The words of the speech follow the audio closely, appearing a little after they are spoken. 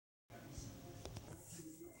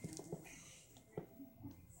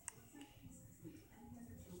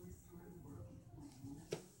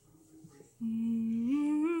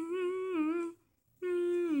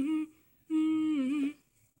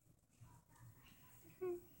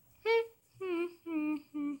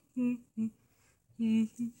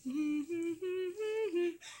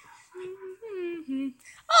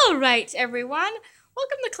All right, everyone.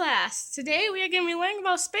 Welcome to class. Today we are going to be learning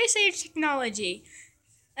about space age technology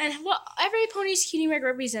and what every pony's cutie mark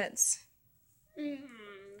represents.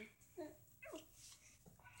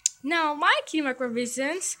 Now, my cutie mark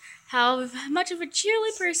represents how much of a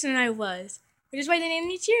cheerly person I was, which is why they named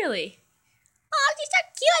me Cheerly. Oh, she's so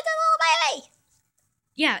cute, the little baby.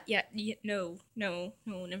 No,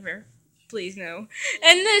 never. Please, no.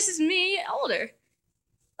 And this is me, older.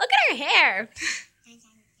 Look at her hair.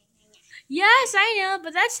 Yes, I know,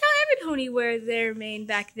 but that's how every pony wore their mane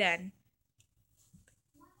back then.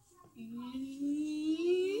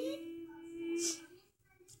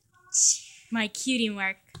 My cutie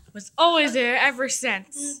mark was always there ever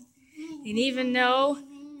since. And even though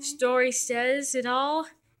story says it all,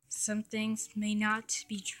 some things may not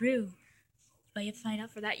be true. But you find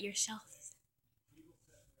out for that yourself.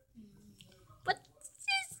 But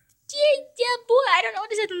this boy, I don't know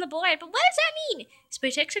what it says on the board, but what does that mean?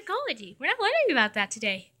 Space technology. We're not learning about that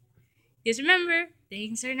today. Just remember,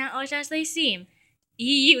 things are not always as they seem.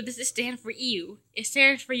 EU, this is stand for EU. It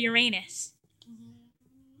stands for Uranus.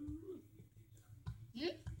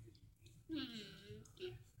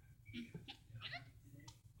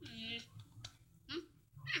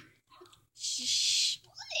 Shh.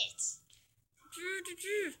 What?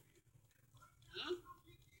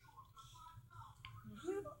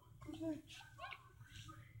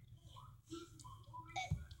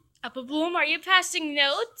 Apple Bloom, are you passing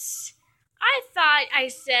notes? I thought I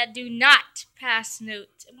said do not pass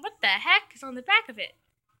notes. And what the heck is on the back of it?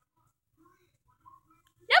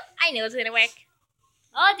 Nope, I know it's gonna work.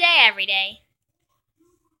 All day, every day.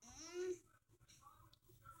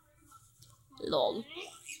 Lol.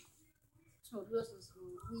 So this is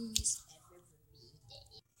Louise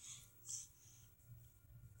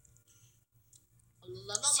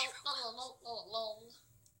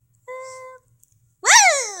Woo!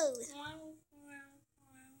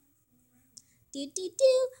 Do.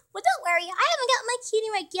 Well, don't worry. I haven't got my cutie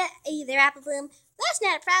mark yet either, Apple Bloom. That's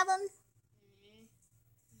not a problem.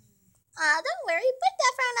 Don't worry. Put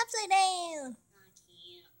that frown upside down.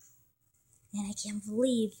 And I can't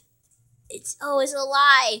believe it's always a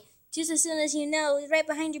lie. Just as soon as you know he's right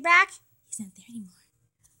behind your back, he's not there anymore.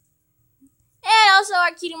 And also,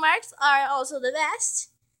 our cutie marks are also the best.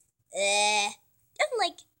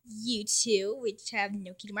 Unlike you two, which have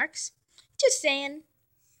no cutie marks. Just saying.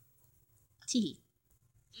 T.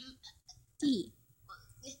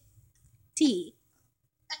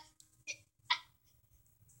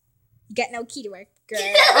 You got no cutie mark, girl.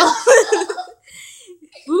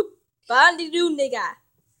 Boop. Bondy-doo, nigga.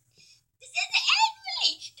 This is the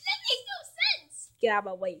anime. That makes no sense. Get out of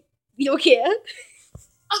my way. You don't care.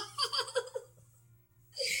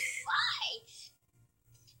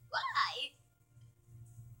 Why?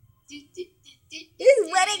 There's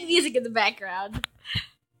wedding music in the background.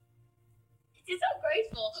 It's so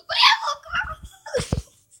graceful.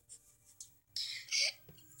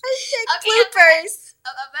 Bloopers.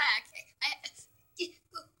 I'm back.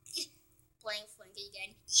 Playing Flinky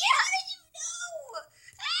again. Yeah, how did you know?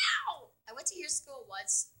 Ow! I went to your school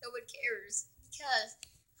once. No one cares. Because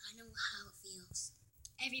I know how it feels.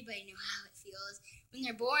 Everybody knows how it feels. When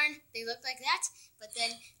they're born, they look like that. But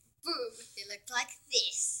then, boom, they look like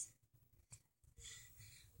this.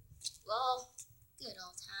 Well, good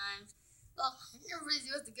old times. Well, I never really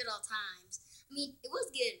was the good old times. I mean, it was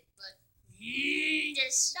good, but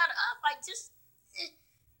just shut up. I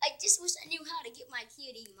just wish I knew how to get my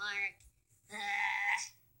cutie mark. I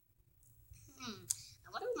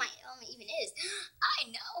wonder what my element even is. I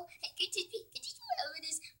know. Could you know what element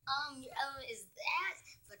is? Your element is that,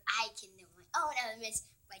 but I can know my own elements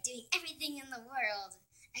by doing everything in the world.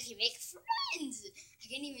 I can make friends. I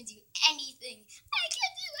can even do anything. I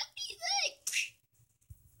can do anything.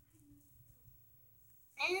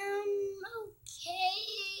 Okay.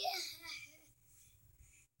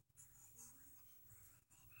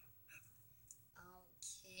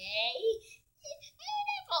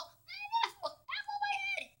 Apple, my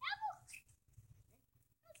head. Apple.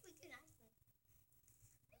 That's a good answer.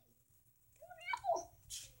 Come on, Apple.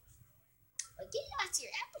 Well, get out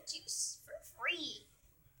your apple juice for free.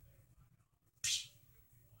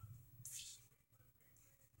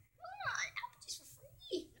 Come on, apple juice for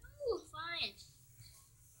free. No, fine.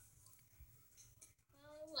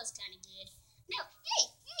 Well, it was kind of good. No,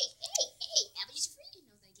 hey, apple juice free.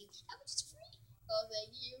 No, thank you. Apple juice free. Oh,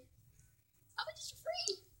 thank you. Apple juice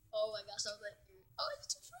free. Oh my gosh, so thank you. Oh,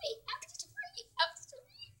 it's free. Apple juice free. Apple juice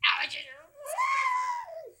free. Apple juice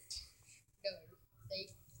free. No,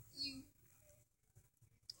 thank you.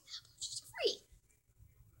 Apple juice free.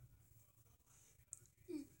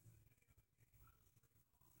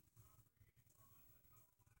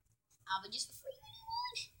 apple juice for free,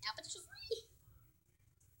 anyone? Apple juice for free.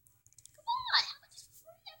 Come on, apple juice for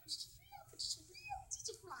free, apple juice for free, apple juice for free, apple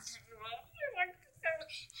juice for free. Apple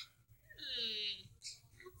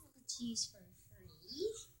juice for free.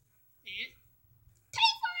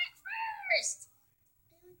 Pay for it first.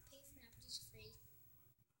 I don't pay for apple juice for free.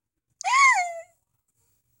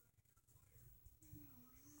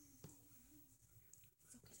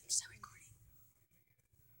 Stop recording.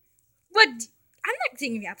 What? I'm not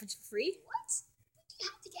taking apple juice for free. What? You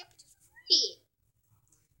have to get apple juice for free.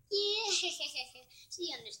 Yeah, she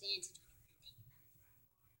understands.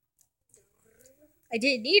 I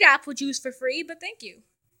didn't need apple juice for free, but thank you.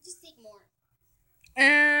 Just take more.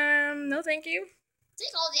 No thank you.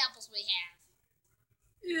 Take all the apples we have.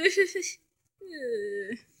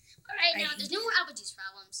 Alright, now there's no more apple juice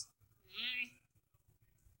problems.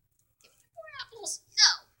 Give me more apples.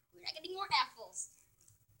 No, we're not getting more apples.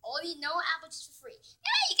 Only no apple juice for free.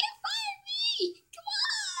 Hey, you can't fire me! Come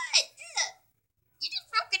on! You just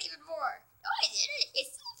broke it even more. No, I didn't.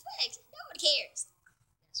 It's still fixed. No one cares.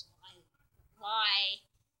 That's why. Why?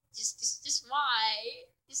 Just why?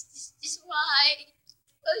 Just why?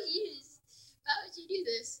 Oh, jeez. How would you do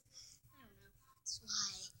this? I don't know. That's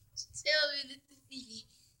why. Tell me the thing.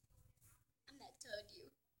 I'm not telling you.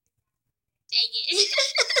 Dang it.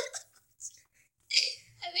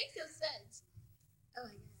 That makes no sense. Oh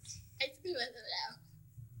my gosh. I screwed myself now.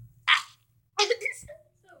 This is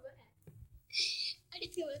so bad. I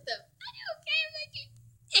need to go with them. I don't care if I can.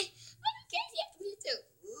 I don't care if you have to me too.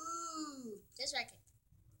 Ooh. Just right.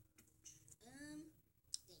 Dang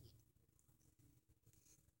it.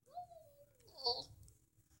 Oh.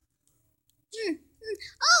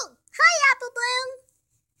 Oh, hi, Apple Bloom.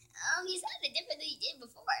 You sounded different than you did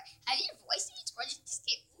before. Have your voice changed, or did you just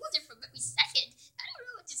get older from every second? I don't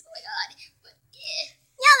know what's going on, but yeah.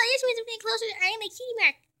 Yeah, that just means I'm getting closer to earning my cutie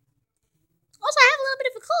mark. Also, I have a little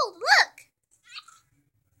bit of a cold. Look.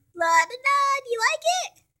 La da da. Do you like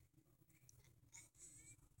it?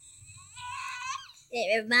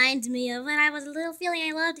 It reminds me of when I was a little feeling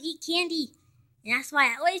I loved to eat candy. And that's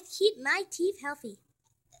why I always keep my teeth healthy.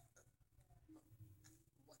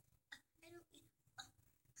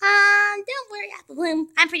 Don't worry, Apple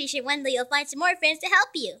Bloom. I'm pretty sure one day you'll find some more friends to help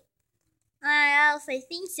you. I also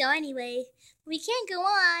think so anyway. We can't go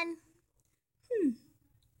on.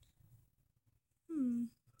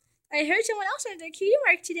 I heard someone else earned their cutie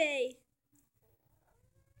mark today.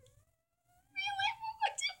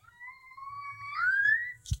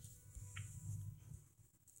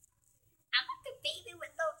 I'm like a baby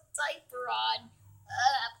with no diaper on.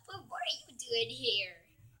 What are you doing here?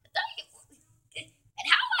 And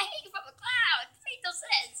how am I hanging from a cloud? This makes no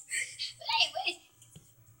sense. But anyway,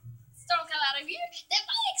 storm come out of here. That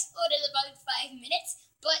might explode in about 5 minutes.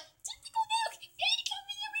 But tentacle nuke!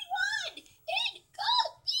 Incoming, everyone! Incoming!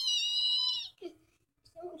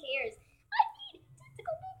 No one cares. I need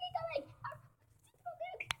tentacle nuke incoming! Tentacle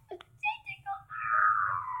nuke! Tentacle!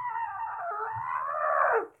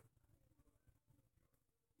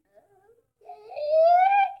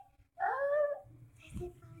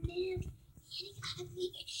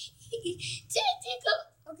 Tentacle.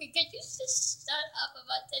 Okay, can you just shut up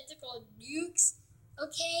about tentacle nukes?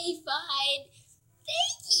 Okay, fine.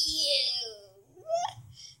 Thank you.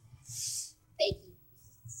 Thank you.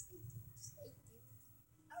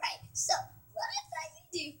 Alright, so what I thought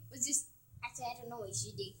you'd do was just actually I don't know what you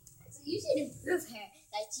should do. So you should prove her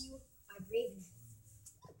that you are brave enough.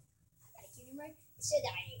 I got a cutie mark so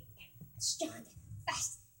that I am strong,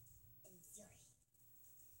 fast, and fury.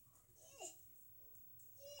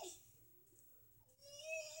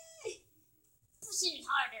 Pushing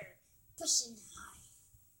harder. Pushing high.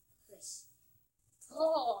 Push.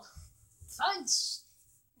 Pull. Punch.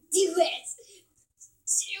 Do it.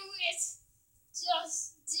 Do it.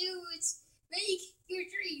 Just do it. Make your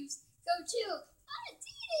dreams come true. I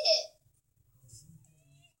did it.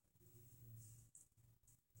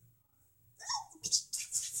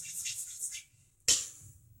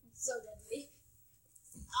 So deadly.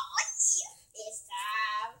 Oh, yeah. It's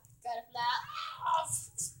time. Gotta fly off.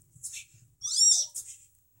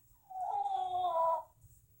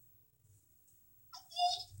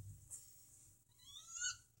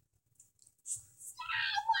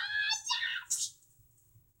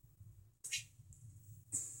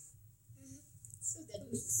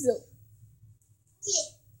 So yeah.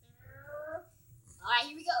 Alright,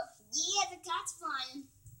 here we go. Yeah, the cat's flying.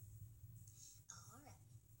 Alright.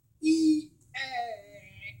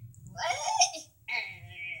 What?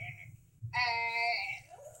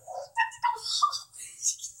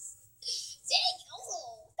 Dang,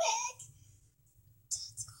 oh, heck.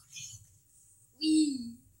 We.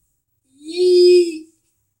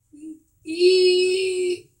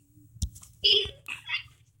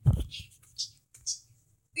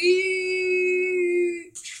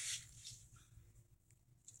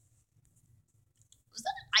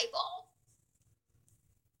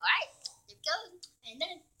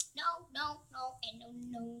 and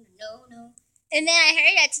no. And then I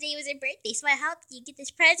heard that today was her birthday, so I helped you get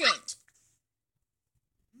this present.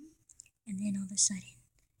 And then all of a sudden,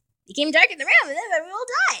 it became dark in the room, and then we all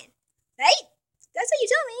died. Right? That's what you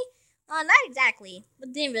told me. Not exactly.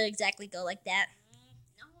 It didn't really exactly go like that.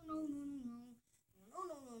 No.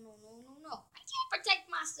 I can't protect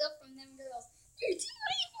myself from them girls. You're too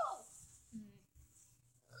evil.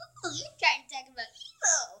 Ooh, you're trying to talk about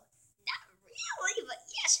evil. Not really, but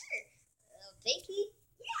yeah, sure. Pinky,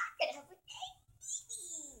 yeah, I can help with anything.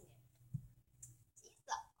 She's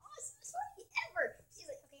the awesomest one ever. She's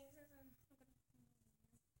like, okay, I'm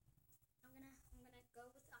gonna go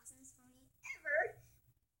with the awesomest pony ever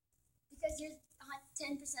because you're 10%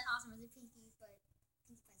 awesome as a Pinky, but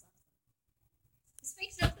Pinkie Pie's awesome. This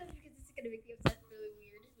makes no sense because this is gonna make me upset really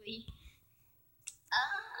weirdly.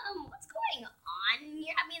 What's going on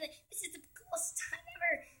here? I mean, this is the coolest time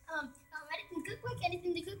ever. Anything to cook quick,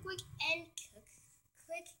 anything to cook quick, and cook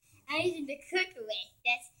quick, anything to cook with.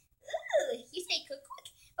 That's, ooh, you say cook quick?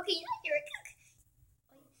 Okay, you know you're a cook.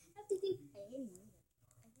 All you have to do, I didn't read it.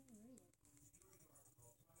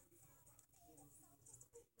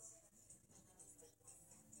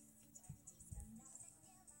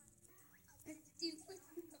 Put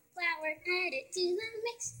the flour, add it to the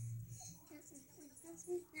mix.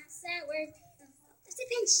 Not sour, just a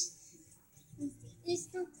pinch. It's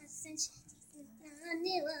not a cinch.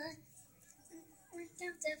 Vanilla.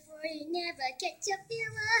 Counter for you, never get your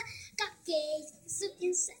fill. Cupcakes, soup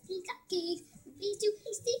and sucky cupcakes. These two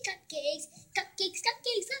hasty cupcakes. Cupcakes.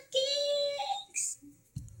 Cupcakes,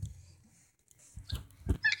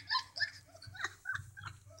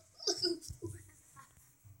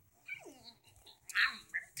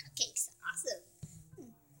 awesome.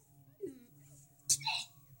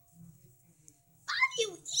 How do you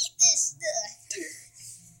eat this stuff?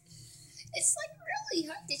 It's like really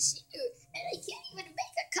hard to chew, and I can't even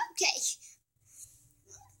make a cupcake.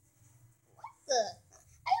 What the?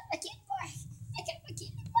 I got my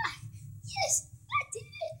candy bar. Yes, I did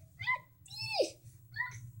it. Yes,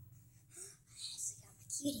 I got my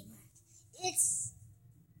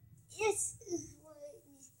cutie mark.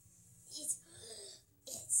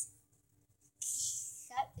 It's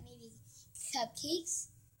maybe cupcakes.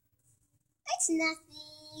 That's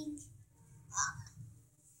nothing.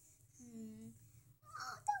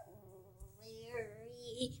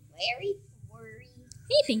 Don't worry.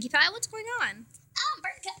 Hey, Pinkie Pie, what's going on?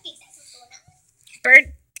 Burnt cupcakes, that's what's going on. Burnt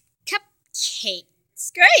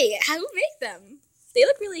cupcakes. Great. How do you make them? They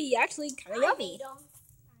look really, actually, kind of I yummy. made them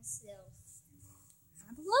myself.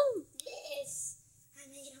 Down below. Yes, I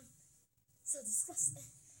made them. So disgusting.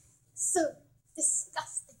 So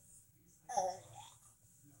disgusting.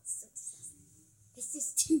 This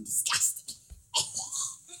is too disgusting.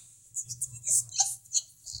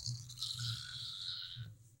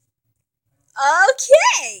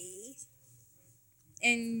 Okay.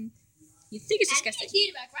 And you think it's disgusting. I need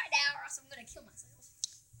to back right now or else I'm going to kill myself.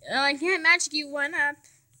 I can't magic you one up.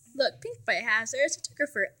 Look, Pinkie Pie has hers. It took her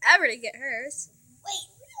forever to get hers. Wait,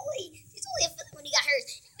 really? She's only a feeling when he got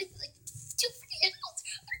hers. He was like 2 freaking years old.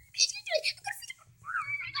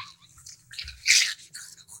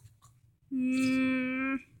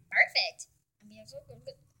 Perfect. I mean, I'm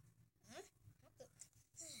good. Huh?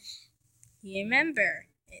 You remember,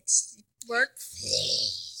 it's work.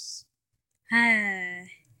 Please. I'm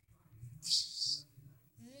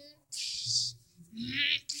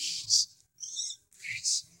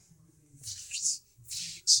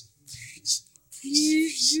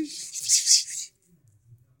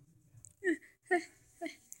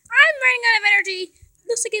running out of energy.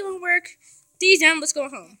 Looks like it won't work. D's down, let's go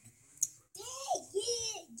home.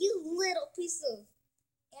 Yeah, you little piece of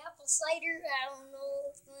apple cider, I don't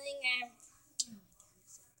know, thing.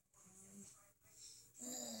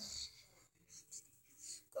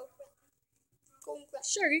 Go and cry.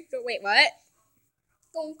 Sure, wait, what?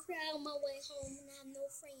 Go and cry on my way home and I have no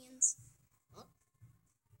friends. Huh?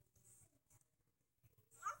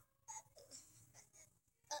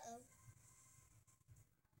 Uh-oh.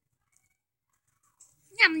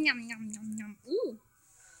 Yum, yum, yum, yum, yum. Ooh.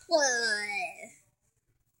 What?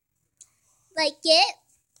 Like it?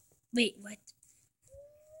 Wait, what?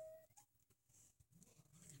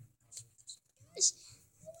 I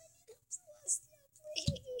need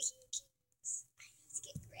to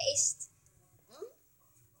get graced. Huh?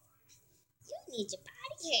 You need your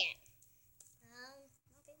body hat.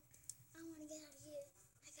 Okay. I want to get out of here.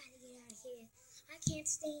 I gotta get out of here. I can't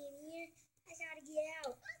stay in here. I gotta get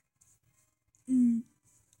out.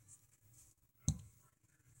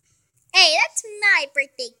 Hey, that's my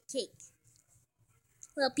birthday cake.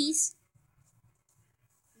 Little piece.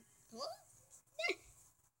 Huh?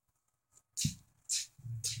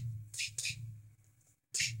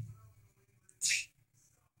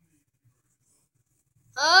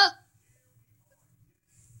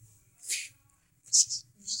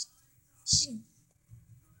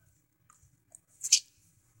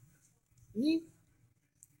 There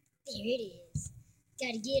it is.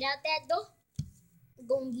 Gotta get out that door.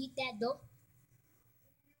 Go and get that door.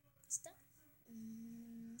 Stop.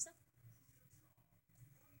 Stop.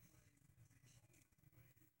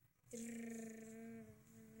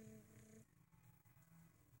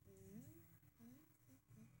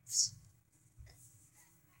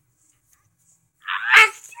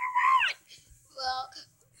 Well,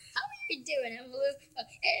 how are you doing, Emily?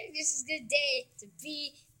 This is a good day to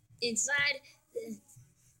be inside the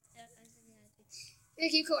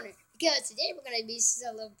Ricky Corner because today we're gonna be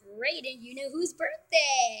celebrating. You know whose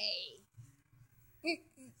birthday?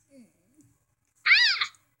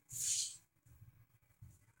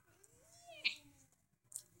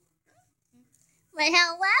 Well,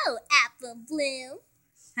 hello, Apple Blue.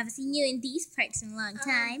 Haven't seen you in these parts in a long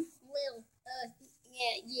time. Well,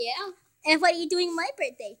 yeah. And what are you doing on my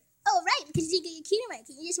birthday? Oh, right, because you get your cutie mark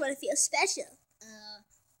and you just want to feel special. No.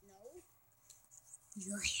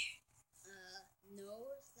 Liar. No,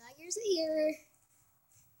 liars here.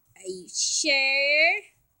 Are you sure?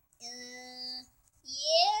 Yeah,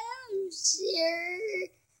 I'm sure.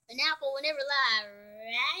 An apple will never lie,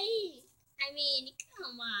 right? I mean,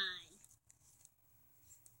 come on.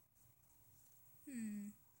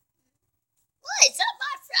 Well, it's not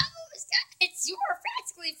my problem. It's your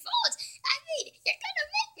practically fault. I mean, you're gonna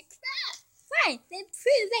make me cry. Fine, then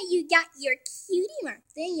prove that you got your cutie mark.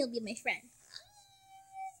 Then you'll be my friend.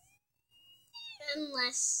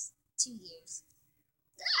 Unless 2 years.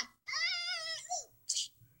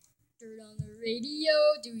 Turn on the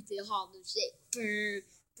radio, do the hollow shake. Looks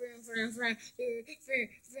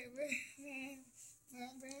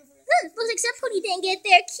like somebody didn't get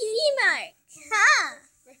their cutie mark. Huh?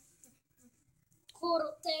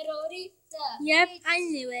 Yep, I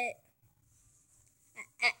knew it.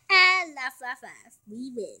 Laugh, laugh, laugh.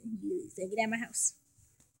 We win. You lose. So get out of my house.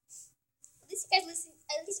 At least you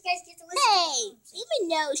guys get to listen. Hey,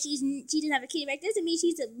 even though she doesn't have a cutie mark, doesn't mean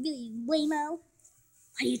she's a really lame-o.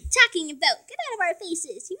 What are you talking about? Get out of our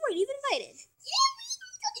faces. You weren't even invited. Yeah, we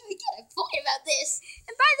don't even get a point about this.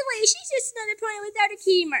 And by the way, she's just another opponent without a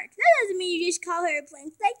cutie mark. That doesn't mean you just call her a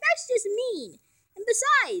blank. Like, that's just mean. And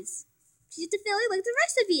besides, she's just a failure like the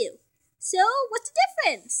rest of you. So, what's the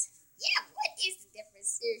difference? Yeah, what is the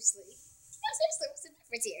difference? Seriously. No, seriously, what's the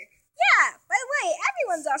difference here? Yeah, by the way,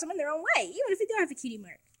 everyone's awesome in their own way, even if they don't have a cutie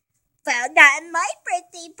mark. Well, not in my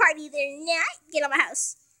birthday party, they're not. Get on my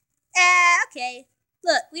house. Okay.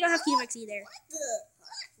 Look, we don't have cutie marks either. What the?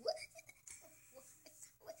 What?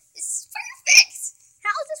 This is perfect!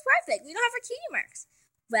 How is this perfect? We don't have our cutie marks.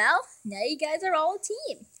 Well, now you guys are all a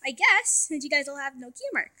team, I guess, since you guys all have no cutie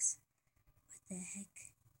marks. What the heck?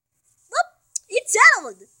 Whoop! It's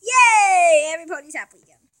settled! Yay! Everybody's happy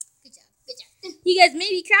again. Good job, good job. You guys may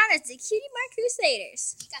be crowned as the Cutie Mark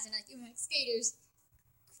Crusaders. You guys are not human skaters.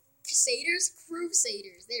 Crusaders.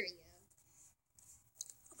 There we go.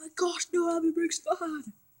 Oh my gosh, no, Abby breaks fun.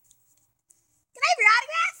 Can I have your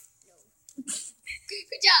autograph? No.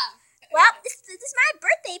 Good job. Well, this is my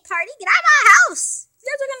birthday party. Get out of my house. If you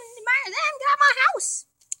guys are going to admire them, get out of my house.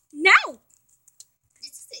 No.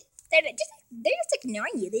 They're just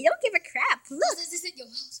ignoring you. They don't give a crap. Look. This isn't your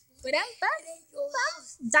house. What else? It ain't your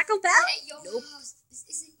house. Taco Bell? It ain't your Nope. house. This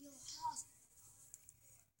isn't your house.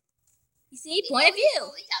 You see, point of view.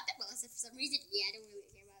 Well, for some reason, yeah, I don't really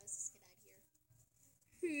care about this. Let's get out of here.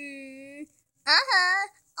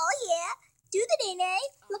 Oh yeah. Do the day.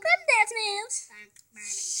 Look at them dance moves.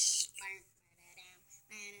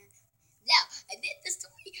 No, I did the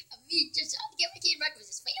story of me just trying to get my kid right was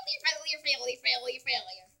just failure.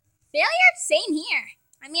 Failure? Same here.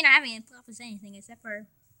 I mean, I haven't accomplished anything except for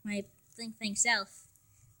my thing self.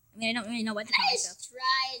 I mean, I don't really know what to call I myself. just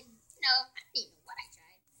tried. No, I don't even know what I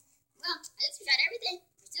tried. Well, at least we tried everything.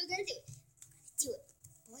 We're still gonna do it. Do it,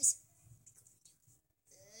 boys.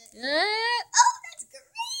 Oh, that's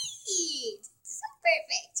great! So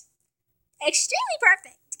perfect. Extremely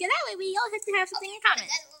perfect. Because that way we all have to have something in common.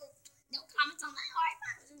 No comments on that. All right,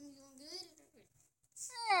 fine. We're doing good.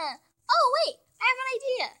 Oh, wait. I have an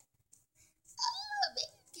idea. Oh,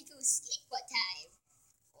 maybe we could go skate one time.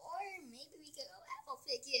 Or maybe we could go apple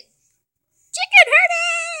picking. Chicken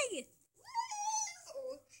herding!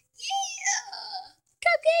 Woo! Yeah!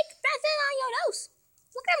 Cupcake, pass that on your nose.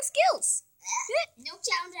 Look at them skills. No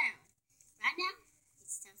chow down. Right now,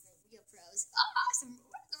 it's time for the real pros. Oh, awesome.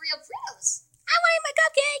 What are the real pros? I want to eat my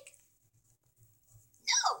cupcake.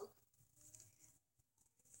 No!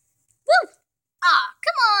 Woo! Ah,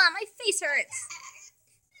 come on. My face hurts.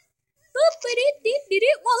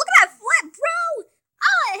 Boop-a-doo-doo-doo-doo. Whoa, look at that flip, bro.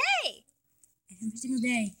 Oh, hey. And every single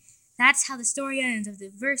day, That's how the story ends of the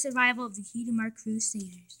first survival of the Cutie Mark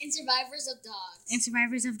Crusaders. And survivors of dogs. And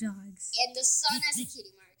survivors of dogs. And the sun has a kitty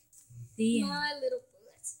mark. The end. My little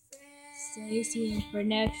best friend. Stay tuned for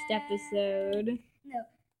next episode.